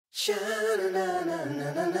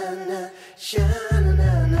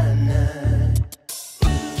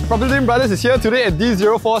PropertyLimBrothers is here today at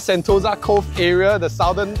D04 Sentosa Cove area, the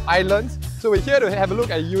southern islands. So we're here to have a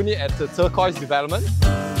look at a unit at the Turquoise development.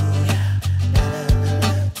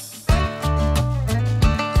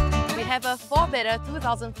 We have a 4-bedder,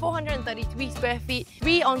 2,433 square feet,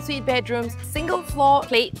 3 ensuite bedrooms, single floor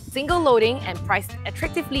plate, single loading, and priced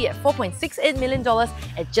attractively at $4.68 million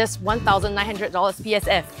at just $1,900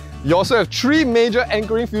 PSF. You also have 3 major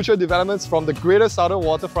anchoring future developments from the greater southern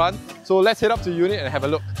waterfront. So let's head up to the unit and have a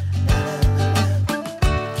look.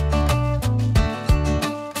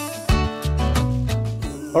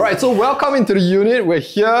 Alright, so welcome into the unit. We're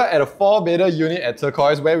here at a 4-bedder unit at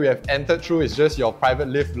Turquoise. Where we have entered through is just your private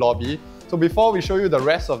lift lobby. So before we show you the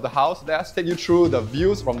rest of the house, let's take you through the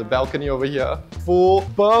views from the balcony over here. Full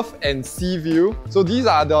berth and sea view. So these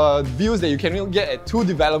are the views that you can get at 2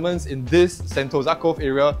 developments in this Sentosa Cove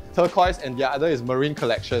area, Turquoise, and the other is Marine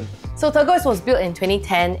Collection. So Turquoise was built in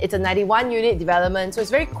 2010. It's a 91-unit development, so it's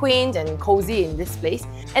very quaint and cozy in this place.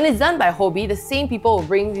 And it's done by Hobie, the same people who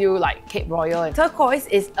bring you like Cape Royal. And Turquoise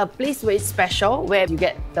is a place where it's special, where you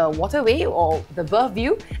get the waterway or the berth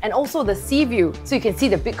view and also the sea view. So you can see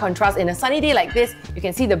the big contrast. In a sunny day like this, you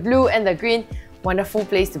can see the blue and the green. Wonderful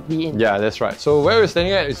place to be in. Yeah, that's right. So where we're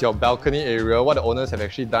standing at is your balcony area. What the owners have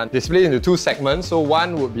actually done, they split into 2 segments. So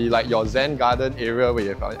one would be like your Zen garden area where you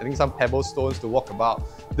have, I think, some pebble stones to walk about.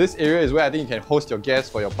 This area is where I think you can host your guests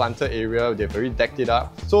for your planter area. They've already decked it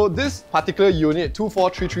up. So this particular unit,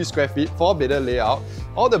 2,433 square feet, 4-bedder layout.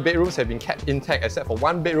 All the bedrooms have been kept intact except for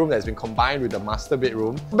 1 bedroom that has been combined with the master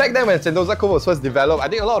bedroom. Back then when Sentosa Cove was first developed, I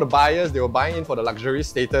think a lot of the buyers, they were buying in for the luxury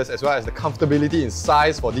status as well as the comfortability in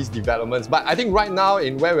size for these developments. But I think right now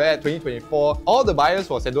in where we're at, 2024, all the buyers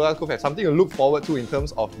for Sentosa Cove have something to look forward to in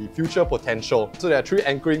terms of the future potential. So there are 3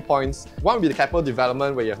 anchoring points. One will be the capital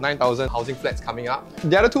development where you have 9,000 housing flats coming up.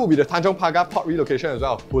 The other 2 will be the Tanjong Pagar port relocation as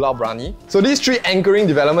well of Pulau Brani. So these 3 anchoring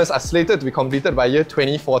developments are slated to be completed by year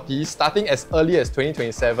 2040, starting as early as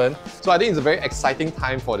 2027. So I think it's a very exciting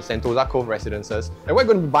time for the Sentosa Cove residences. And what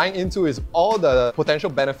we're going to be buying into is all the potential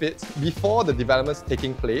benefits before the developments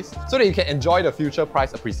taking place so that you can enjoy the future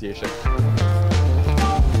price appreciation.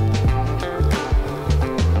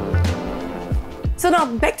 So now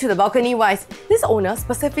back to the balcony wise, this owner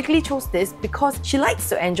specifically chose this because she likes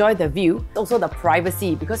to enjoy the view, also the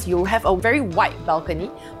privacy, because you have a very wide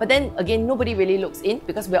balcony, but then again nobody really looks in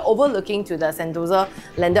because we're overlooking to the Sentosa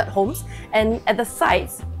landed homes, and at the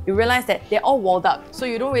sides you realize that they're all walled up, so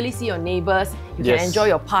you don't really see your neighbours. You can enjoy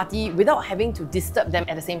your party without having to disturb them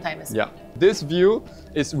at the same time as well. Yeah. This view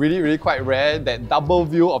is really quite rare, that double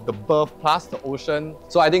view of the berth plus the ocean.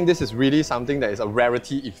 So I think this is really something that is a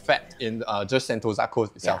rarity effect in just Sentosa Cove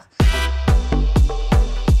itself. Yeah.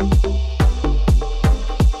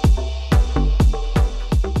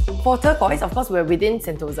 For Turquoise, of course, we're within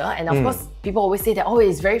Sentosa, and of course, people always say that, oh,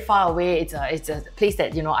 it's very far away. It's a place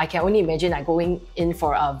that, you know, I can only imagine like going in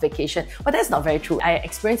for a vacation. But that's not very true. I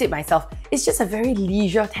experienced it myself. It's just a very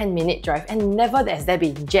leisure 10-minute drive, and never has there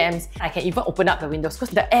been jams. I can even open up the windows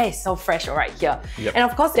because the air is so fresh right here. Yep. And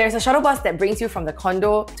of course, there's a shuttle bus that brings you from the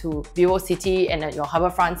condo to Vivo City and at your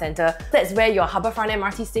Harbourfront Centre. That's where your Harbourfront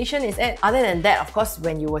MRT station is at. Other than that, of course,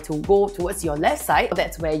 when you were to go towards your left side,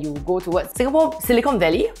 that's where you go towards Singapore Silicon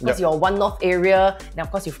Valley. That's your One North area. And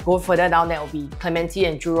of course, if you go further down, there will be Clementi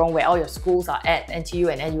and Jurong, where all your schools are at, NTU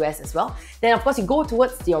and NUS as well. Then of course, you go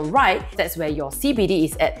towards your right, that's where your CBD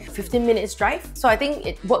is at, 15 minutes drive. So I think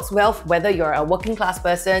it works well whether you're a working class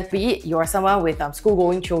person, be it you're someone with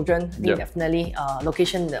school-going children. I think definitely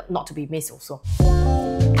location not to be missed also.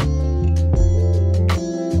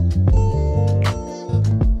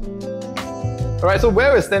 Alright, so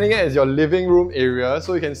where we're standing at is your living room area.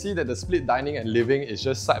 So you can see that the split dining and living is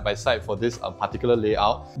just side by side for this particular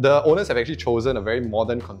layout. The owners have actually chosen a very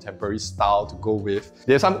modern contemporary style to go with.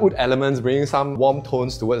 They have some wood elements bringing some warm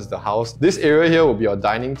tones towards the house. This area here will be your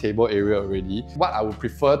dining table area already. What I would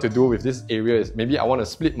prefer to do with this area is maybe I want to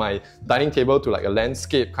split my dining table to like a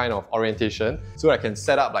landscape kind of orientation so I can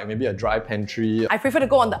set up like maybe a dry pantry. I prefer to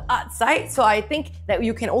go on the art side, so I think that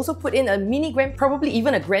you can also put in a mini grand, probably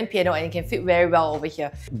even a grand piano, and it can fit very well over here.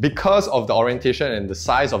 Because of the orientation and the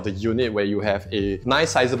size of the unit, where you have a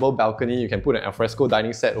nice sizable balcony, you can put an alfresco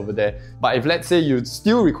dining set over there. But if let's say you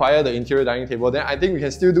still require the interior dining table, then I think we can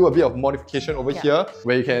still do a bit of modification over here,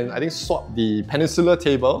 where you can, I think, swap the peninsula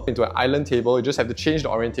table into an island table. You just have to change the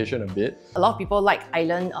orientation a bit. A lot of people like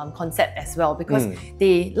island concept as well, because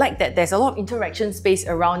they like that there's a lot of interaction space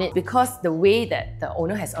around it, because the way that the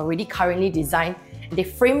owner has already currently designed They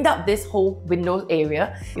framed up this whole window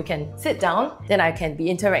area. You can sit down, then I can be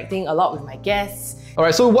interacting a lot with my guests.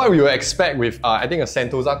 Alright, so what we would expect with, I think a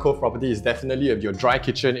Sentosa Cove property is definitely your dry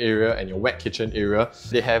kitchen area and your wet kitchen area.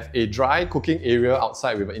 They have a dry cooking area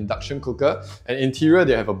outside with an induction cooker, and interior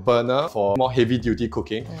they have a burner for more heavy duty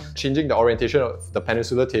cooking. Changing the orientation of the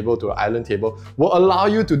peninsula table to an island table will allow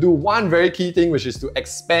you to do one very key thing, which is to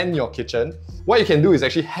expand your kitchen. What you can do is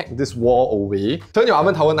actually hack this wall away, turn your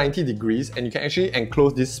oven tower 90 degrees, and you can actually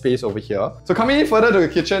enclose this space over here. So coming in further to the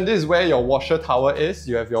kitchen, this is where your washer tower is.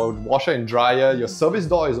 You have your washer and dryer, your service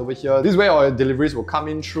door is over here. This is where all deliveries will come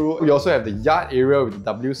in through. We also have the yard area with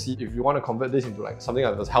the WC if you want to convert this into like something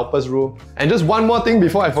like a helper's room. And just one more thing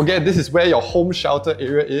before I forget, this is where your home shelter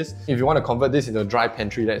area is. If you want to convert this into a dry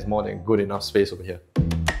pantry, that is more than good enough space over here.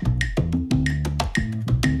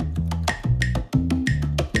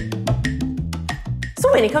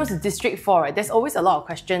 So when it comes to District 4, right, there's always a lot of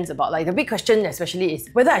questions about, like, the big question especially is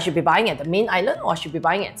whether I should be buying at the main island or I should be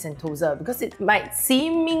buying at Sentosa, because it might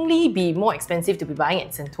seemingly be more expensive to be buying at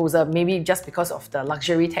Sentosa, maybe just because of the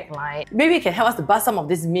luxury tagline. Maybe you can help us to bust some of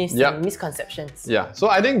these myths and misconceptions. Yeah, so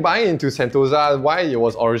I think buying into Sentosa, why it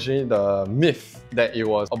was originally the myth that it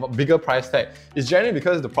was of a bigger price tag is generally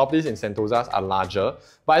because the properties in Sentosa are larger.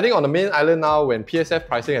 But I think on the main island now, when PSF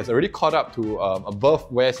pricing has already caught up to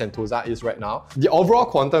above where Sentosa is right now, the overall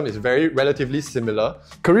quantum is relatively similar.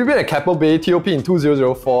 Caribbean at Keppel Bay, TOP in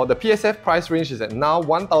 2004, the PSF price range is at now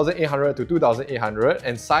 1,800 to 2,800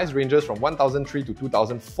 and size ranges from 1,003 to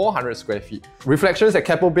 2,400 square feet. Reflections at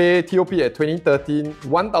Keppel Bay, TOP at 2013,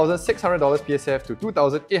 $1,600 PSF to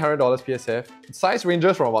 $2,800 PSF. Size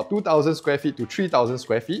ranges from about 2,000 square feet to 3,000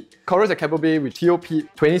 square feet. Corals at Keppel Bay with TOP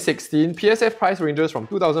 2016, PSF price ranges from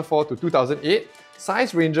 2004 to 2008.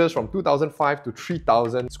 Size ranges from 2,005 to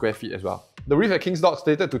 3,000 square feet as well. The Reef at King's Dock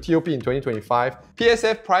slated to TOP in 2025.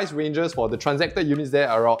 PSF price ranges for the transacted units there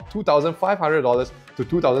are around $2,500 to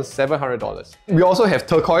 $2,700. We also have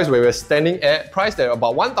Turquoise, where we're standing at, priced at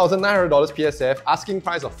about $1,900 PSF, asking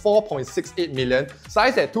price of $4.68 million,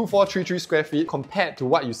 size at 2,433 square feet compared to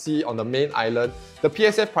what you see on the main island. The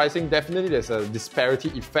PSF pricing, definitely there's a disparity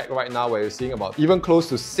effect right now where you're seeing about even close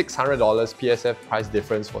to $600 PSF price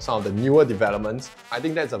difference for some of the newer developments. I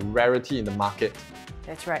think that's a rarity in the market.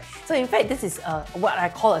 That's right. So in fact, this is what I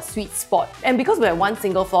call a sweet spot. And because we have one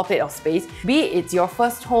single floor plate of space, be it it's your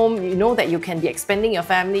first home, you know that you can be expanding your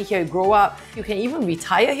family here, you grow up, you can even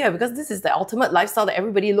retire here, because this is the ultimate lifestyle that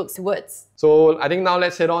everybody looks towards. So I think now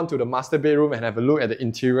let's head on to the master bedroom and have a look at the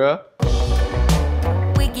interior.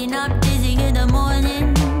 Waking up dizzy in the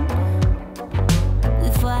morning.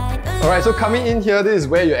 Alright, so coming in here, this is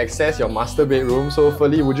where you access your master bedroom. So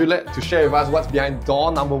Feli, would you like to share with us what's behind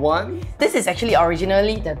door number 1? This is actually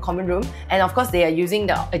originally the common room, and of course they are using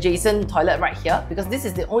the adjacent toilet right here because this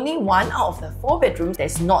is the only one out of the 4 bedrooms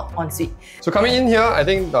that's not ensuite. So coming in here, I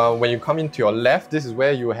think when you come into your left, this is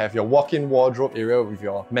where you have your walk-in wardrobe area with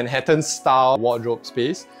your Manhattan style wardrobe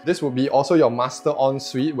space. This will be also your master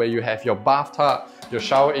ensuite where you have your bathtub, your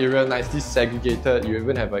shower area nicely segregated. You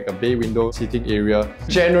even have like a bay window seating area.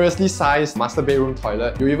 Generously sized master bedroom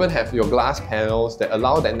toilet. You even have your glass panels that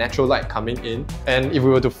allow that natural light coming in. And if we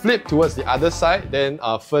were to flip towards the other side, then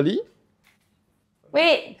Feli.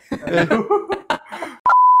 Wait!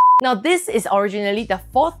 Now this is originally the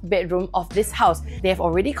 4th bedroom of this house. They have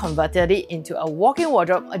already converted it into a walk-in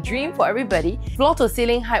wardrobe, a dream for everybody.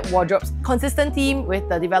 Floor-to-ceiling height wardrobes, consistent theme with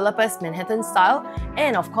the developer's Manhattan style.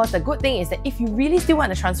 And of course, the good thing is that if you really still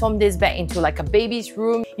want to transform this back into like a baby's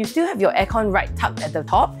room, you still have your aircon right tucked at the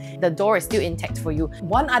top. The door is still intact for you.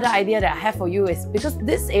 One other idea that I have for you is because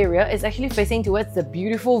this area is actually facing towards the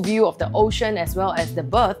beautiful view of the ocean as well as the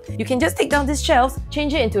berth, you can just take down these shelves,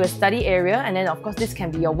 change it into a study area, and then of course this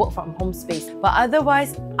can be your work from home space. But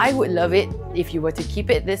otherwise, I would love it if you were to keep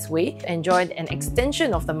it this way. Enjoy an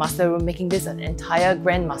extension of the master room, making this an entire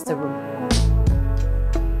grand master room.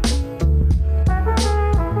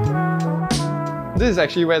 This is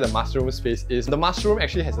actually where the master room space is. The master room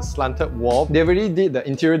actually has a slanted wall. They already did the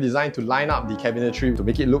interior design to line up the cabinetry to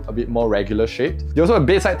make it look a bit more regular shaped. They also have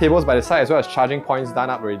bedside tables by the side as well as charging points done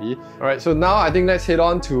up already. Alright, so now I think let's head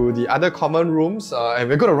on to the other common rooms and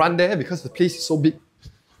we're going to run there because the place is so big.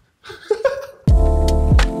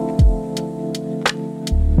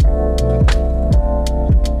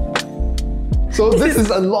 So this is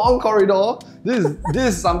a long corridor. This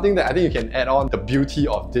is something that I think you can add on the beauty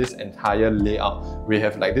of this entire layout. We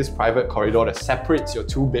have like this private corridor that separates your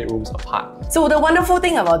 2 bedrooms apart. So the wonderful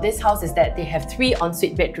thing about this house is that they have 3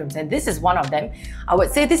 ensuite bedrooms, and this is one of them. I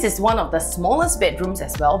would say this is one of the smallest bedrooms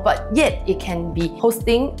as well, but yet it can be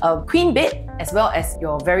hosting a queen bed as well as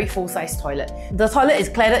your very full-size toilet. The toilet is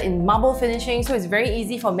cladded in marble finishing, so it's very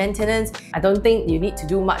easy for maintenance. I don't think you need to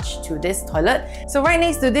do much to this toilet. So right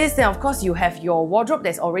next to this, then of course you have your wardrobe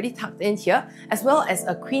that's already tucked in here, as well as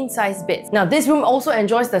a queen-size bed. Now this room also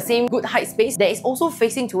enjoys the same good height space that is also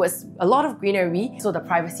facing towards a lot of greenery, so the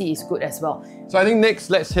privacy is good as well. So I think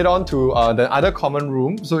next, let's head on to the other common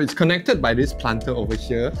room. So it's connected by this planter over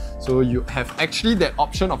here. So you have actually that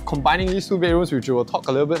option of combining these two bedrooms, which we will talk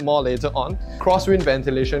a little bit more later on. Crosswind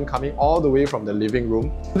ventilation coming all the way from the living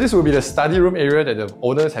room. This will be the study room area that the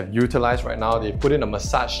owners have utilized right now. They put in a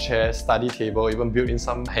massage chair, study table, even built in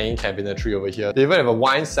some hanging cabinetry over here. They even have a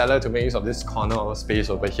wine cellar to make use of this corner of space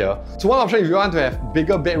over here. So one option, if you want to have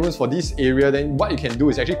bigger bedrooms for this area, then what you can do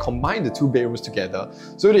is actually combine the two bedrooms together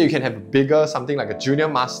so that you can have a bigger, something like a junior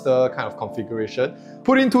master kind of configuration.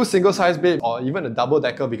 Put in two single-size beds or even a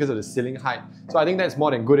double-decker because of the ceiling height. So I think that's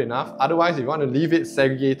more than good enough. Otherwise, if you want to leave it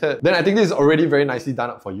segregated, then I think this is already very nicely done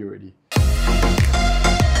up for you already.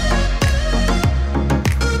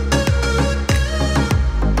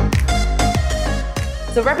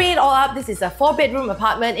 So wrapping it all up, this is a 4-bedroom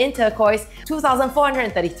apartment in Turquoise,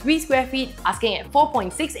 2,433 square feet, asking at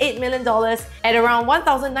 $4.68 million at around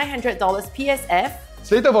 $1,900 PSF.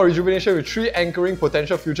 Slated for rejuvenation with 3 anchoring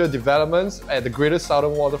potential future developments at the Greater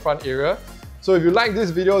Southern Waterfront area. So if you like this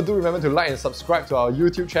video, do remember to like and subscribe to our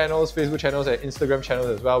YouTube channels, Facebook channels and Instagram channels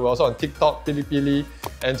as well. We're also on TikTok, Pilipili.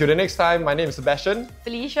 And till the next time, my name is Sebastian.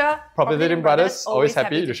 Felicia. PropertyLimBrothers, always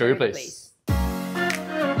happy to show you place.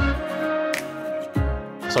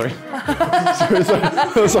 Sorry.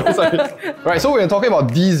 sorry. Right, so we're talking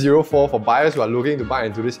about D04 for buyers who are looking to buy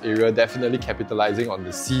into this area, definitely capitalizing on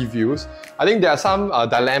the sea views. I think there are some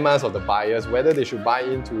dilemmas of the buyers, whether they should buy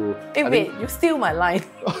into... Hey, wait, you steal my line.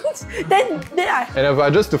 then I... And if I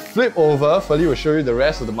just to flip over, Feli will show you the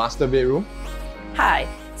rest of the master bedroom. Hi.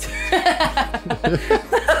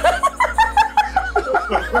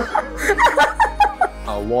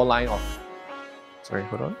 Our wall line of... Sorry,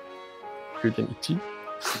 hold on. You can itchy.